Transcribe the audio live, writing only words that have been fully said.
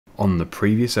on the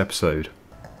previous episode.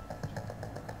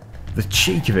 The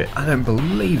cheek of it, I don't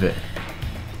believe it.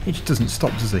 He just doesn't stop,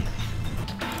 does he?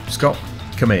 Scott,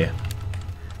 come here.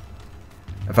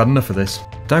 I've had enough of this.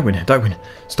 Daggerwin,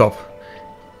 stop.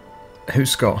 Who's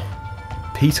Scott?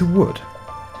 Peter Wood?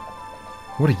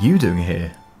 What are you doing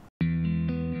here?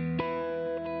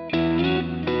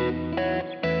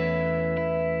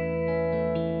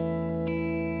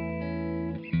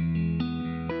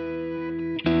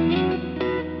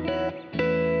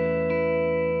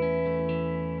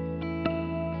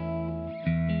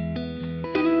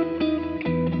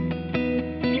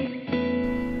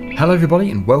 Hello everybody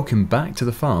and welcome back to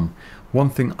the farm. One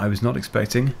thing I was not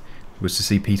expecting was to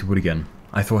see Peter Wood again.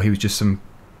 I thought he was just some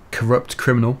corrupt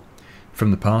criminal from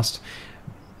the past,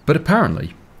 but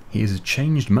apparently he is a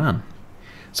changed man.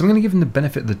 So I'm going to give him the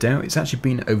benefit of the doubt. It's actually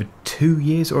been over 2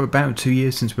 years, or about 2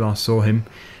 years since we last saw him.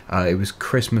 It was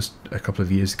Christmas a couple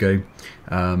of years ago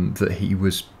that he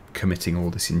was committing all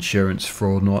this insurance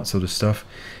fraud and all that sort of stuff.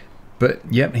 But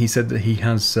yep, he said that he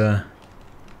has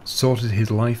sorted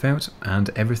his life out and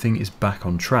everything is back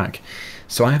on track.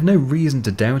 So I have no reason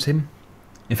to doubt him.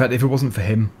 In fact, if it wasn't for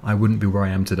him, I wouldn't be where I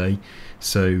am today.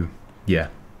 So yeah,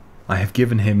 I have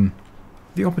given him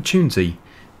the opportunity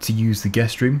to use the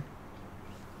guest room.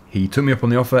 He took me up on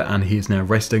the offer and he is now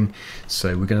resting,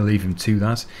 so we're going to leave him to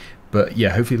that. But yeah,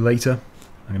 hopefully later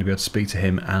I'm going to be able to speak to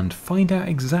him and find out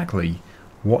exactly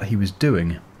what he was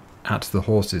doing at the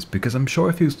horses, because I'm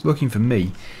sure if he was looking for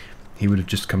me, he would have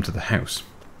just come to the house.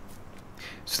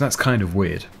 So that's kind of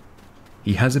weird.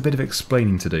 He has a bit of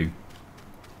explaining to do.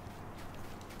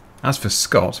 As for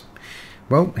Scott,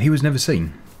 well, he was never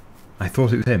seen. I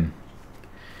thought it was him.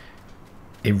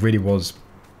 It really was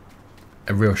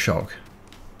a real shock.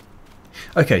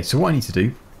 Okay, so what I need to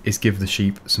do is give the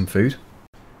sheep some food.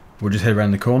 We'll just head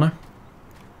around the corner.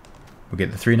 We'll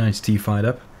get the 390T fired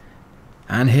up.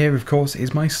 And here, of course,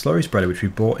 is my slurry spreader, which we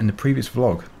bought in the previous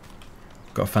vlog.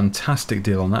 Got a fantastic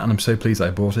deal on that, and I'm so pleased that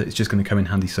I bought it. It's just going to come in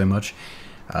handy so much.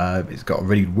 It's got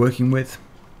already working with.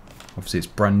 Obviously, it's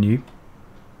brand new.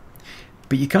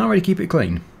 But you can't really keep it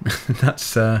clean.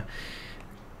 That's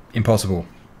impossible.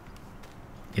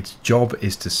 Its job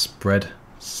is to spread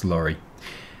slurry.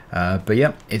 But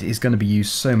yeah, it is going to be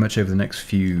used so much over the next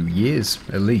few years,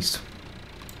 at least.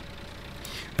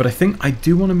 But I think I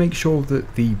do want to make sure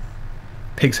that the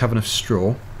pigs have enough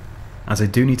straw, as I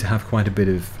do need to have quite a bit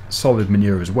of solid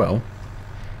manure as well.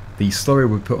 The slurry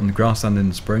we put on the grassland in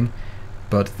the spring,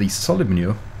 but the solid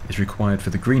manure is required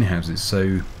for the greenhouses,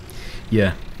 so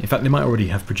yeah, in fact they might already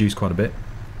have produced quite a bit.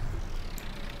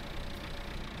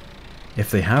 If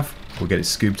they have, we'll get it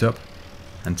scooped up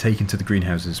and taken to the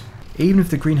greenhouses. Even if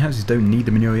the greenhouses don't need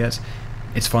the manure yet,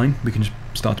 it's fine, we can just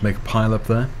start to make a pile up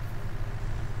there.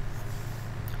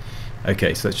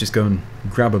 Okay, so let's just go and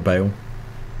grab a bale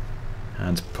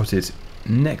and put it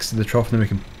next to the trough, and then we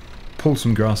can pull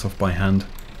some grass off by hand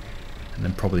and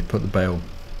then probably put the bale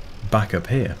back up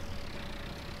here,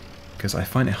 because I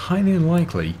find it highly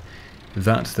unlikely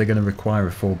that they're going to require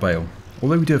a full bale.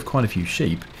 Although we do have quite a few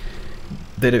sheep,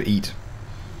 they don't eat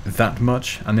that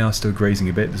much and they are still grazing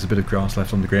a bit. There's a bit of grass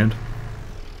left on the ground,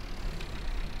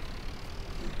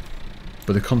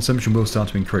 but the consumption will start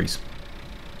to increase.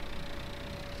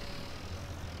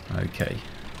 Okay.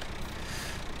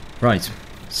 Right,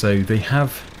 so they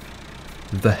have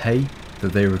the hay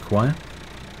that they require.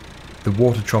 The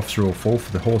water troughs are all full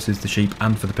for the horses, the sheep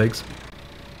and for the pigs.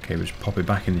 Okay, we'll just pop it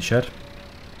back in the shed.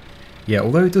 Yeah,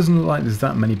 although it doesn't look like there's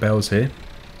that many bales here,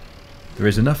 there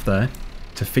is enough there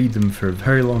to feed them for a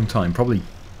very long time, probably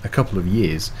a couple of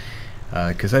years,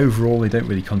 because overall they don't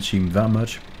really consume that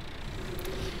much.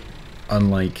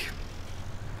 Unlike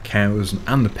cows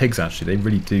and the pigs, actually, they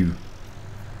really do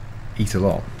eat a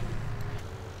lot.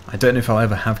 I don't know if I'll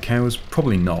ever have cows,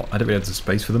 probably not. I don't really have the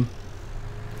space for them.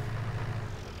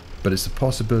 But it's a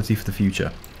possibility for the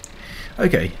future.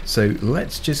 Okay, so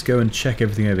let's just go and check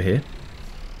everything over here.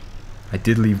 I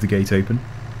did leave the gate open,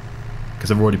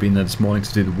 because I've already been there this morning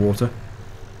to do the water.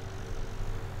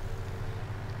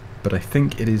 But I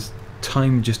think it is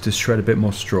time just to shred a bit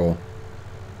more straw.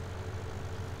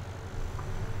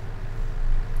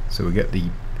 So we'll get the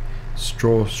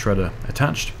straw shredder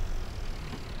attached.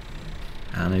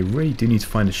 And I really do need to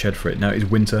find a shed for it. Now it is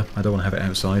winter, I don't want to have it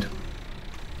outside.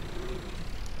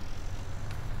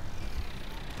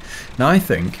 Now I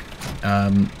think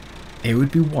it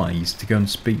would be wise to go and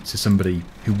speak to somebody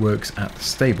who works at the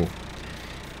stable.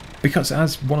 Because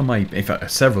as one of my, in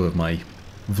fact several of my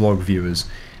vlog viewers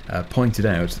pointed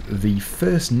out, the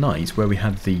first night where we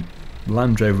had the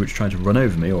Land Rover which tried to run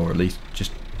over me, or at least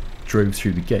just drove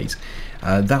through the gate,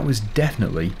 that was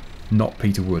definitely not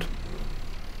Peter Wood.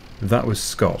 that was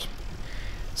Scott.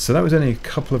 So that was only a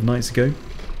couple of nights ago,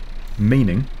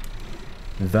 meaning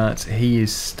that he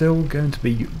is still going to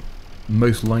be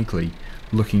most likely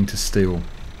looking to steal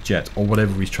Jet, or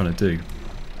whatever he's trying to do.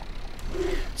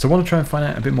 So I want to try and find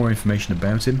out a bit more information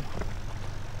about him.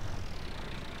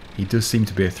 He does seem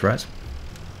to be a threat.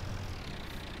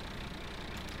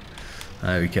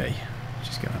 Okay,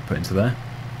 just get that put into there.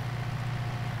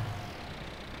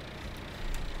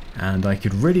 And I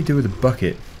could really do with a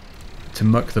bucket to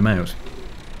muck them out.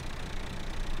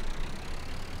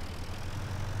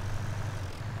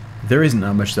 There isn't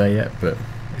that much there yet, but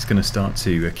it's going to start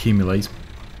to accumulate.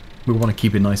 We want to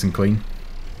keep it nice and clean.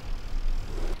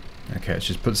 Okay, let's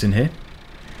just put this in here.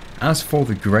 As for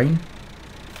the grain,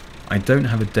 I don't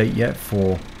have a date yet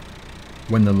for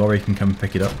when the lorry can come and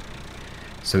pick it up.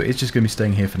 So it's just going to be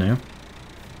staying here for now.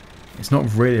 It's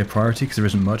not really a priority because there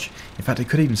isn't much. In fact, it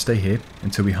could even stay here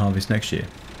until we harvest next year.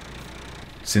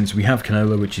 Since we have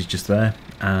canola, which is just there,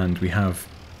 and we have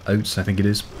oats, I think it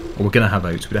is. Or we're going to have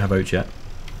oats. We don't have oats yet.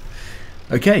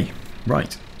 Okay,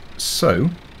 right. So,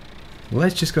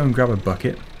 let's just go and grab a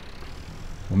bucket.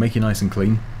 We'll make it nice and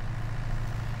clean.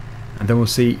 And then we'll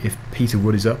see if Peter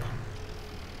Wood is up.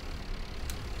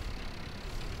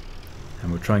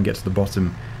 And we'll try and get to the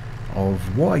bottom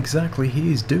of what exactly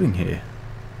he is doing here.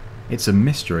 It's a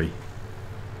mystery.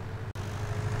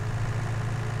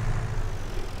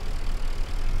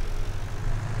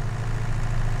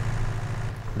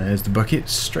 There's the bucket,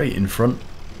 straight in front.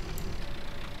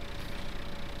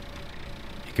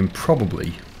 He can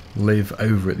probably live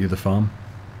over at the other farm.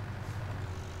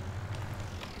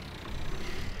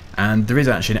 And there is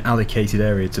actually an allocated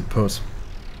area to put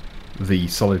the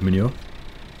solid manure.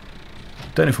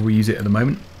 Don't know if we'll use it at the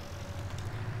moment.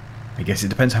 I guess it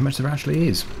depends how much there actually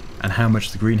is, and how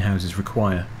much the greenhouses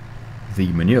require the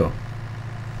manure.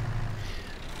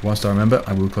 Whilst I remember,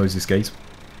 I will close this gate.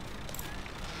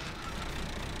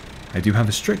 I do have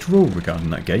a strict rule regarding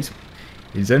that gate.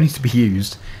 It is only to be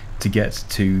used to get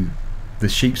to the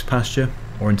sheep's pasture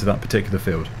or into that particular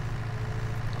field.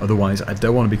 Otherwise, I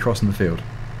don't want to be crossing the field.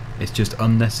 It's just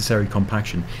unnecessary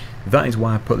compaction. That is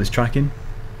why I put this track in.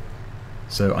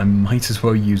 So I might as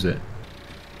well use it.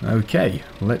 Okay,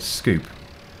 let's scoop.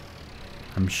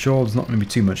 I'm sure there's not going to be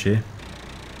too much here.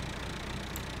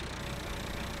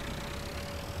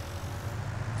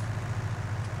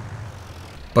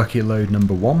 Bucket load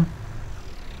number 1.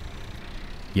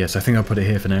 Yes, I think I'll put it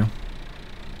here for now.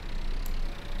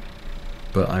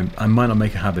 But I might not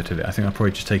make a habit of it. I think I'll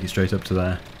probably just take it straight up to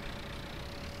there.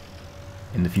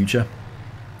 In the future.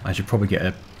 I should probably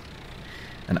get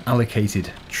an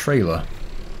allocated trailer.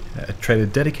 A trailer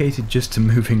dedicated just to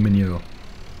moving manure.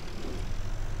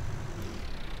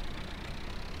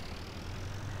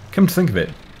 Come to think of it,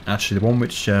 actually the one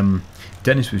which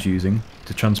Dennis was using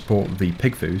to transport the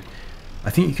pig food, I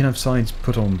think you can have sides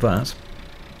put on that,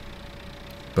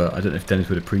 but I don't know if Dennis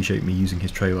would appreciate me using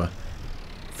his trailer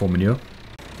for manure.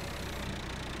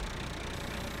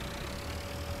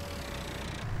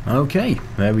 Okay,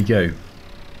 there we go.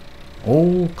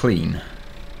 All clean.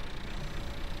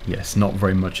 Yes, not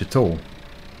very much at all.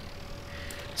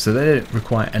 So they don't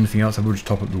require anything else. I will just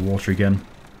top up the water again.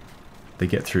 They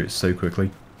get through it so quickly.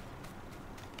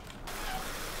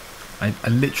 I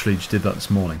literally just did that this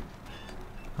morning.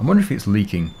 I'm wondering if it's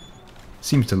leaking. It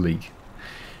seems to leak.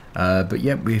 But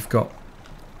yeah, we've got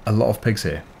a lot of pigs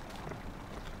here.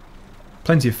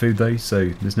 Plenty of food though, so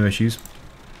there's no issues.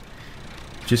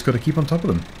 Just got to keep on top of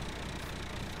them.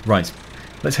 Right,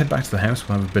 let's head back to the house.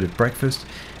 We'll have a bit of breakfast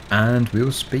and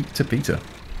we'll speak to Peter.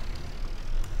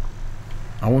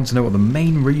 I want to know what the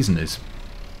main reason is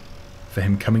for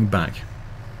him coming back.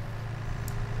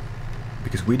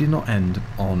 Because we did not end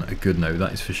on a good note,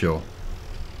 that is for sure.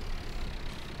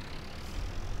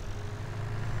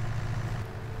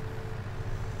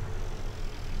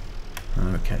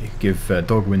 Okay, give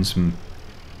Daggerwin some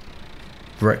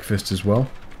breakfast as well.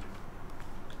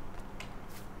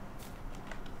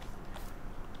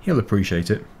 He'll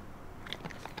appreciate it.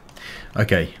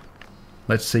 Okay,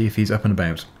 let's see if he's up and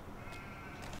about.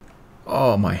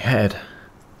 Oh, my head.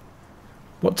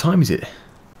 What time is it?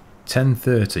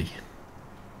 10:30.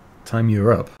 Time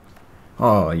you're up.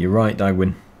 Oh, you're right,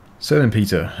 Daggerwin. So then,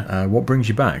 Peter, what brings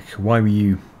you back? Why were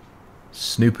you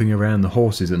snooping around the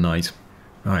horses at night?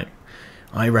 Right,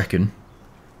 I reckon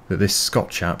that this Scott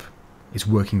chap is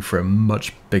working for a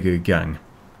much bigger gang.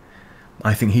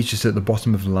 I think he's just at the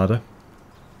bottom of the ladder,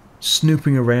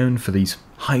 snooping around for these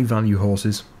high-value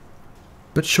horses.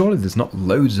 But surely there's not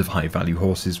loads of high-value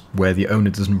horses where the owner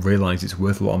doesn't realise it's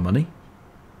worth a lot of money?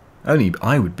 Only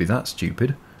I would be that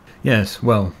stupid. Yes,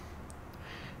 well,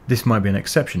 this might be an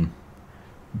exception.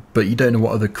 but you don't know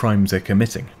what other crimes they're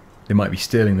committing. They might be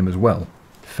stealing them as well.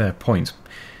 Fair point.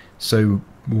 So,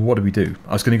 what do?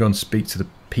 I was going to go and speak to the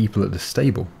people at the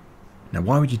stable. Now,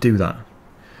 why would you do that?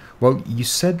 Well, you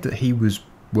said that he was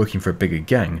working for a bigger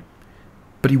gang,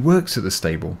 but he works at the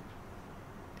stable.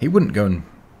 He wouldn't go and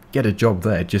get a job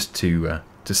there just to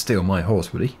steal my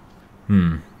horse, would he?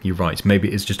 You're right.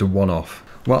 Maybe it's just a one-off.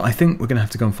 Well, I think we're going to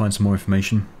have to go and find some more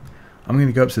information. I'm going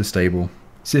to go up to the stable,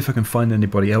 see if I can find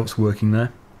anybody else working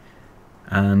there,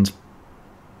 and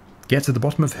get to the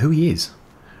bottom of who he is.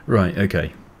 Right,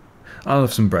 okay. I'll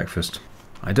have some breakfast.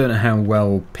 I don't know how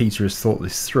well Peter has thought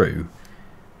this through,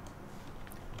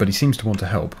 but he seems to want to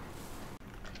help.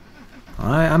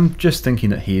 I'm just thinking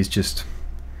that he is just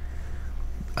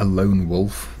a lone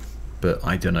wolf, but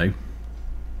I don't know.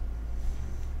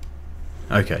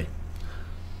 Okay,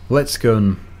 let's go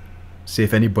and see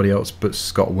if anybody else but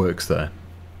Scott works there.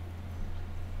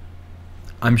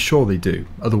 I'm sure they do,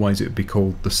 otherwise it would be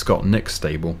called the Scott Nick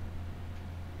stable.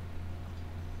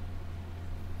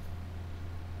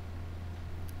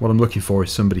 What I'm looking for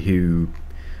is somebody who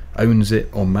owns it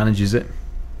or manages it.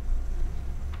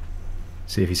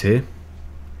 See if he's here.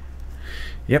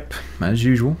 Yep, as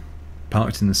usual.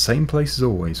 Parked in the same place as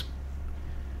always.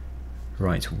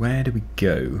 Right, where do we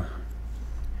go?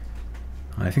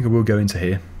 I think I will go into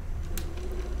here.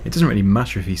 It doesn't really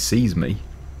matter if he sees me.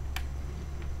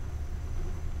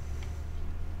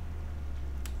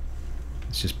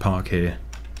 Let's just park here.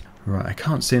 Right, I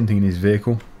can't see anything in his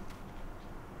vehicle.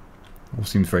 All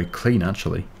seems very clean,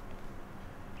 actually.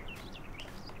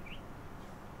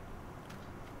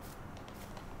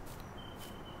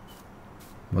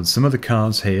 Well, there's some other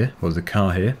cars here. Well, there's a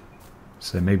car here.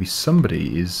 So maybe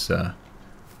somebody is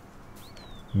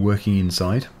working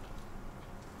inside.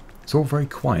 It's all very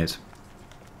quiet.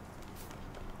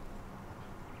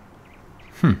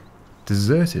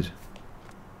 Deserted.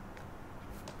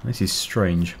 This is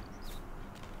strange.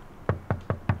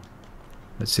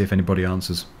 Let's see if anybody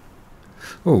answers.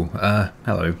 Oh,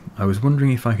 hello. I was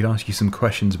wondering if I could ask you some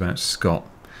questions about Scott.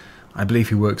 I believe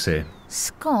he works here.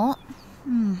 Scott?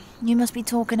 You must be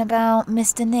talking about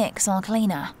Mr. Nix, our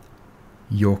cleaner.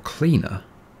 Your cleaner?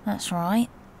 That's right.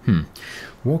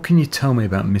 What can you tell me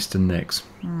about Mr. Nix?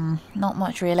 Not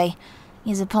much, really.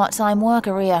 He's a part-time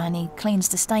worker here, and he cleans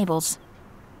the stables.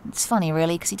 It's funny,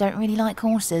 really, because he don't really like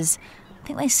horses. I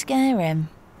think they scare him.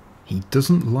 He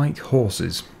doesn't like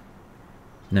horses.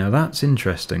 Now that's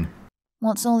interesting.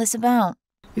 What's all this about?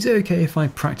 Is it okay if I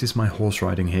practice my horse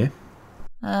riding here?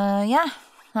 Yeah,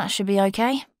 that should be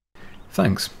okay.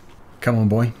 Thanks. Come on,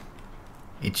 boy.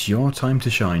 It's your time to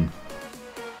shine.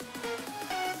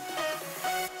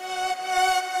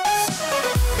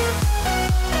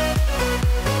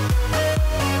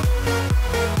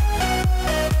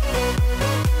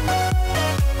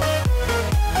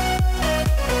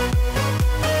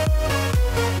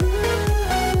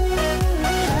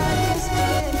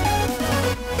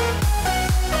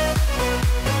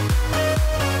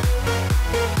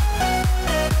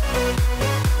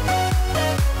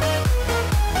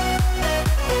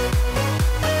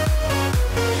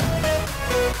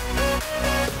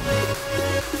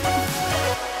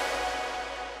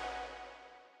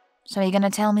 So are you going to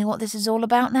tell me what this is all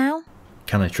about now?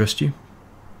 Can I trust you?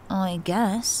 I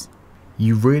guess.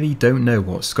 You really don't know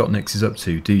what Scott Nix is up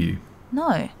to, do you?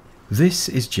 No. This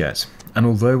is Jet, and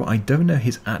although I don't know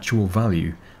his actual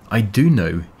value, I do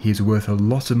know he is worth a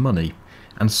lot of money,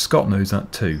 and Scott knows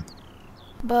that too.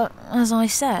 But, as I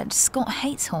said, Scott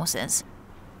hates horses.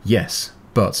 Yes,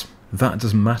 but that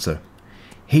doesn't matter.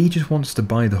 He just wants to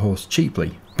buy the horse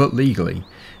cheaply, but legally,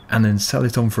 and then sell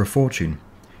it on for a fortune.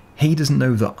 He doesn't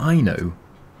know that I know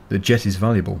that Jet is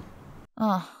valuable.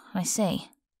 Oh, I see.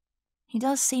 He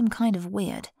does seem kind of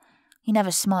weird. He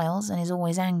never smiles and is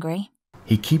always angry.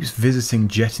 He keeps visiting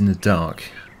Jet in the dark.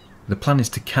 The plan is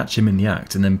to catch him in the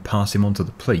act and then pass him on to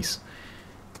the police.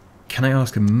 Can I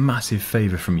ask a massive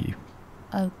favour from you?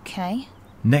 Okay.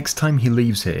 Next time he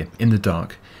leaves here, in the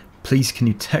dark, please can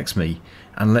you text me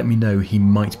and let me know he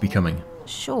might be coming?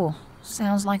 Sure.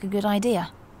 Sounds like a good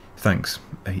idea. Thanks.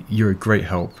 You're a great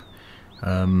help.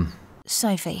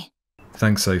 Sophie.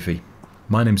 Thanks, Sophie.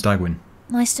 My name's Daggerwin.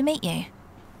 Nice to meet you.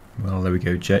 Well, there we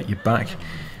go, Jet. You're back.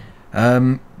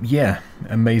 Yeah,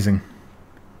 amazing.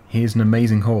 He is an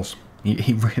amazing horse.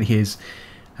 He really is.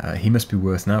 He must be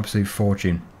worth an absolute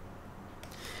fortune.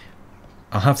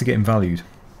 I'll have to get him valued.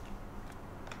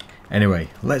 Anyway,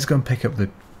 let's go and pick up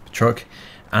the truck,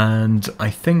 and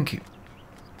I think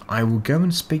I will go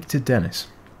and speak to Dennis.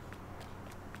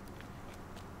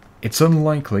 It's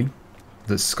unlikely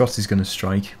that Scott is going to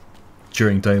strike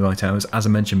during daylight hours, as I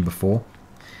mentioned before.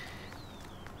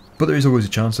 but there is always a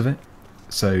chance of it.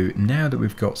 So now that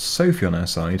we've got Sophie on our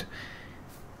side,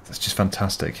 that's just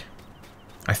fantastic.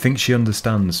 I think she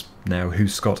understands now who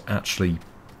Scott actually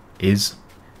is.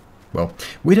 Well,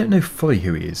 we don't know fully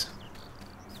who he is.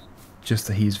 Just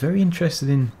that he's very interested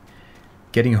in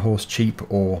getting a horse cheap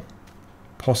or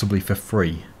possibly for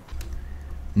free.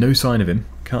 No sign of him.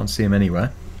 Can't see him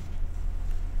anywhere.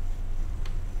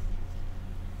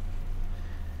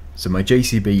 So my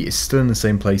JCB is still in the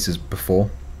same place as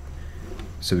before.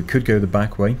 So we could go the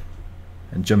back way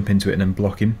and jump into it and then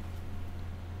block him.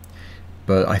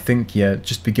 But I think, yeah,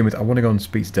 just to begin with, I want to go and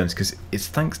speak to Dennis, because it's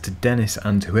thanks to Dennis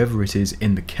and whoever it is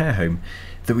in the care home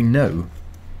that we know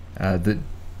that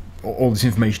all this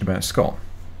information about Scott.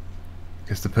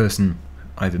 Because the person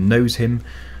either knows him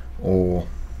or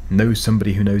knows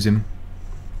somebody who knows him.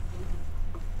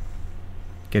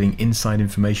 Getting inside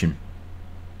information.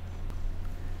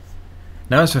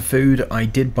 Now as for food, I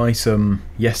did buy some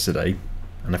yesterday,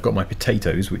 and I've got my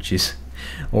potatoes, which is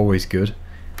always good.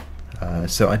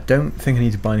 So I don't think I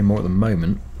need to buy any more at the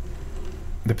moment.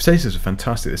 The potatoes are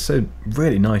fantastic. They're so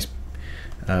really nice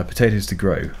potatoes to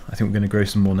grow. I think we're going to grow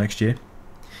some more next year.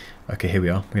 Okay, here we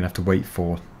are. We're going to have to wait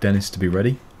for Dennis to be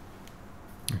ready.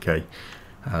 Okay,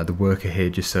 the worker here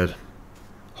just said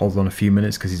hold on a few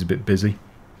minutes because he's a bit busy.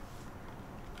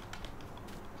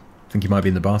 I think he might be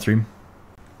in the bathroom.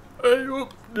 Hey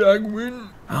up, Daggerwin.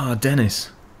 Ah,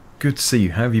 Dennis. Good to see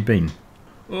you. How have you been?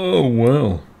 Oh,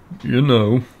 well, you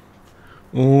know,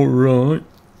 alright.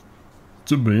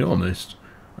 To be honest,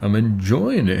 I'm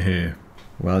enjoying it here.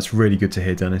 Well, it's really good to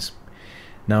hear, Dennis.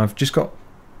 Now, I've just got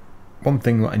one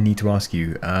thing that I need to ask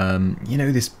you. You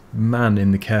know this man in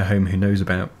the care home who knows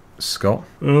about Scott?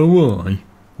 Oh, why?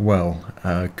 Well,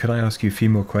 could I ask you a few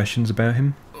more questions about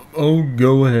him? Oh,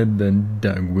 go ahead then,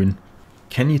 Daggerwin.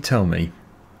 Can you tell me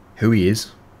who he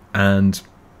is and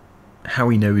how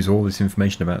he knows all this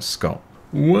information about Scott?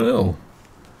 Well,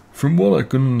 from what I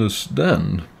can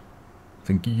understand, I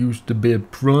think he used to be a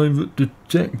private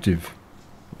detective.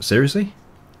 Seriously?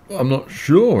 I'm not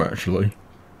sure, actually.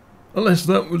 Unless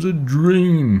that was a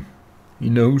dream. He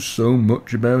knows so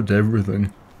much about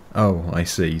everything. Oh, I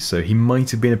see. So he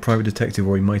might have been a private detective,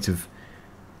 or he might have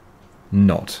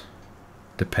not,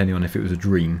 depending on if it was a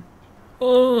dream.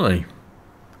 Aye.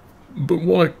 But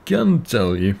what I can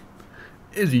tell you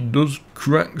is he does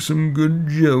crack some good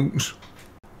jokes.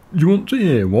 Do you want to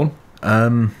hear one?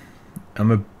 I'm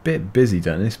a bit busy,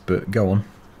 Dennis, but go on.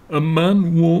 A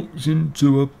man walks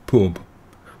into a pub,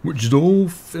 which is all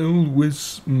filled with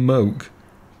smoke.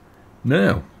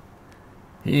 Now,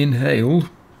 he inhaled,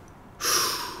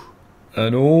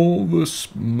 and all the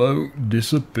smoke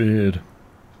disappeared.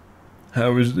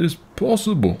 How is this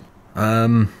possible? He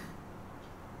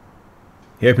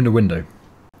opened a window.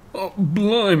 Oh,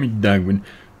 blimey, Daggerwin,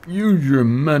 use your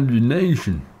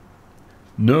imagination.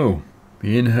 No,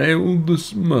 he inhaled the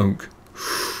smoke,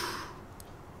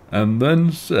 and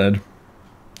then said,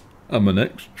 I'm an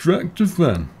ex-Tractor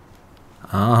fan.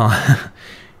 Ah,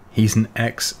 he's an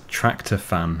ex-Tractor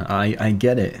fan. I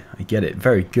get it. I get it.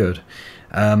 Very good.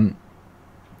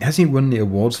 Has he won any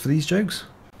awards for these jokes?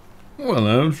 Well,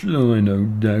 how should I know,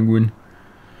 Daggerwin?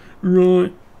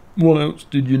 Right, what else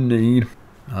did you need?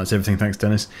 That's everything, thanks,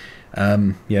 Dennis.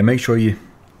 Yeah, make sure you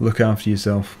look after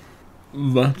yourself.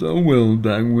 That I will,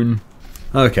 Daggerwin.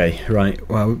 Okay, right.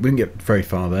 Well, we didn't get very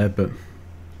far there, but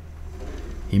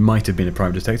he might have been a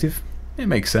private detective. It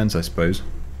makes sense, I suppose.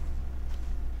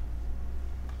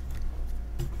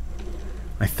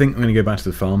 I think I'm going to go back to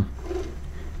the farm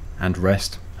and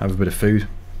rest, have a bit of food,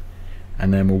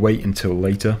 and then we'll wait until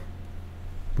later.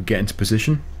 We'll get into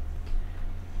position,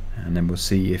 and then we'll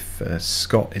see if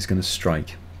Scott is going to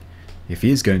strike. If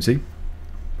he is going to,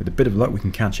 with a bit of luck, we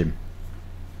can catch him.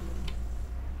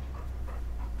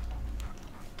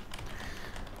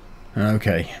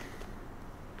 Okay.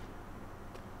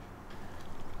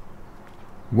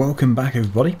 Welcome back,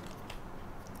 everybody.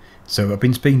 So I've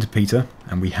been speaking to Peter,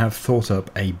 and we have thought up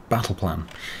a battle plan.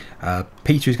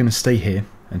 Peter is going to stay here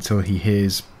until he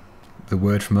hears the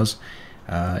word from us.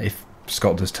 If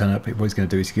Scott does turn up, what he's going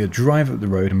to do is he's going to drive up the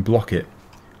road and block it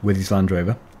with his Land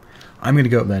Rover. I'm going to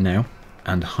go up there now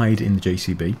and hide in the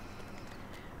JCB.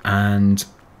 And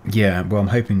yeah, well, I'm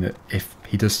hoping that if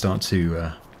he does start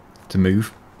to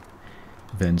move,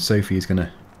 then Sophie is going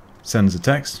to send us a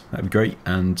text. That'd be great,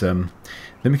 and then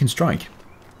we can strike.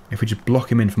 If we just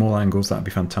block him in from all angles, that'd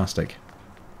be fantastic.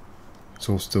 It's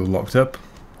all still locked up,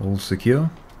 all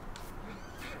secure.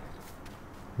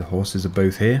 The horses are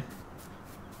both here.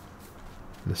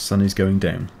 The sun is going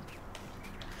down.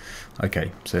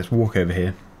 Okay, so let's walk over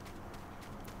here.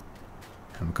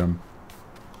 And we'll come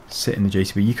sit in the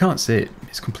JCB. You can't see it.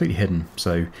 It's completely hidden.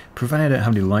 So, provided I don't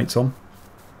have any lights on,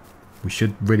 we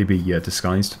should really be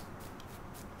disguised.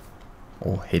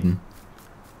 Or hidden.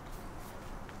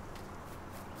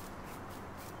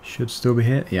 Should still be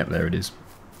here. Yep, there it is.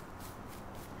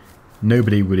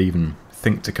 Nobody would even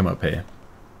think to come up here.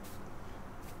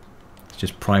 It's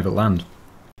just private land.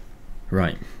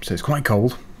 Right, so it's quite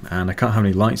cold, and I can't have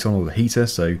any lights on or the heater,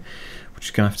 so we're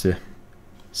just going to have to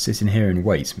sit in here and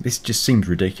wait. This just seems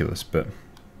ridiculous, but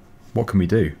what can we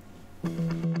do?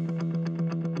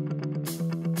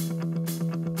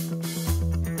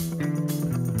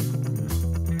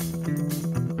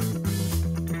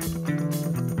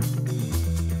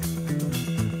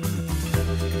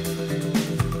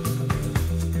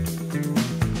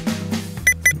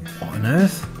 What on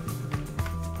earth?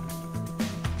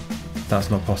 That's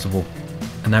not possible.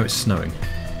 And now it's snowing.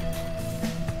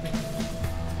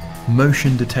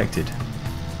 Motion detected.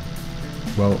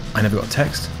 Well, I never got a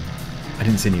text. I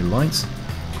didn't see any lights.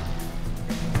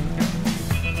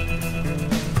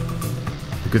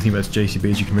 The good thing about JCB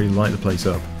is you can really light the place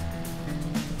up.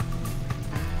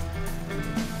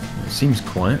 It seems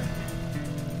quiet.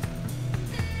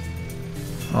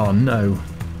 Oh no.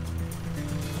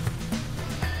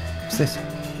 What's this?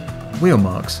 Wheel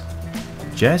marks.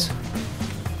 Jez?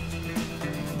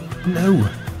 No!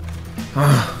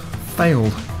 Ah,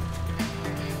 failed.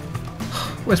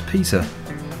 Where's Peter?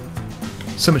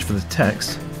 So much for the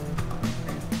text.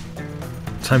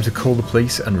 Time to call the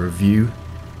police and review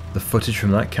the footage from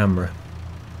that camera.